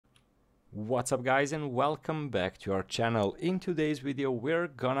What's up guys, and welcome back to our channel. In today's video we're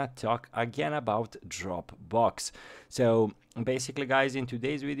gonna talk again about Dropbox. So basically guys, in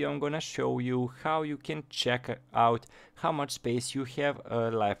today's video I'm gonna show you how you can check out how much space you have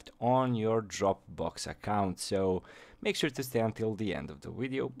left on your Dropbox account. So make sure to stay until the end of the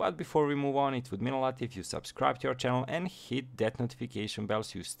video. But before we move on, it would mean a lot if you subscribe to our channel and hit that notification bell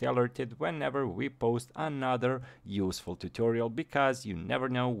so you stay alerted whenever we post another useful tutorial, because you never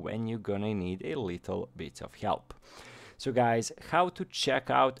know when you're gonna need a little bit of help. So guys, how to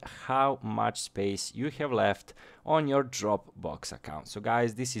check out how much space you have left on your Dropbox account. So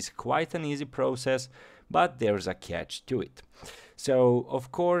guys, this is quite an easy process, but there's a catch to it. So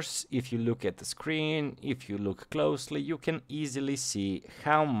of course, if you look at the screen, if you look closely, you can easily see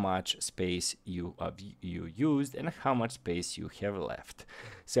how much space you used and how much space you have left.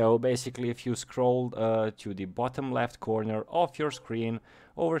 So basically, if you scroll to the bottom left corner of your screen,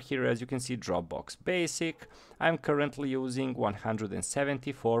 over here, as you can see, Dropbox Basic, I'm currently using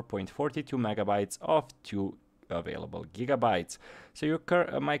 174.42 megabytes of 2 available gigabytes. So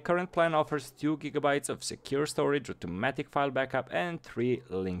my current plan offers 2 gigabytes of secure storage, automatic file backup, and 3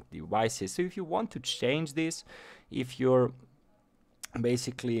 linked devices. So if you want to change this, if you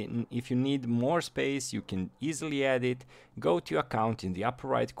need more space, you can easily add it. Go to account in the upper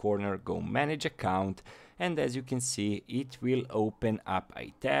right corner, go manage account, and as you can see, it will open up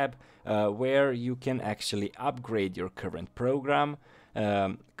a tab where you can actually upgrade your current program,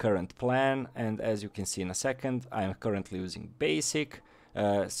 current plan. And as you can see in a second, I am currently using basic.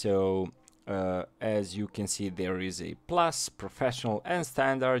 As you can see, there is a plus, professional, and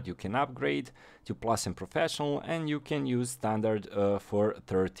standard. You can upgrade to plus and professional, and you can use standard for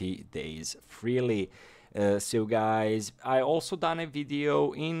 30 days freely. So guys, I also done a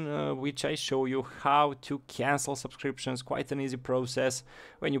video in which I show you how to cancel subscriptions. Quite an easy process.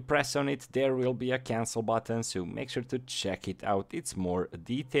 When you press on it, there will be a cancel button, so make sure to check it out. It's more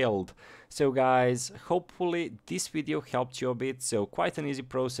detailed. So guys, hopefully this video helped you a bit. So quite an easy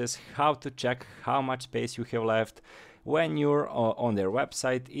process how to check how much space you have left. When you're on their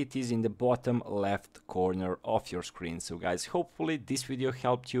website, it is in the bottom left corner of your screen. So guys, hopefully this video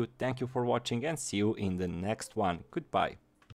helped you. Thank you for watching and see you in the next one. Goodbye.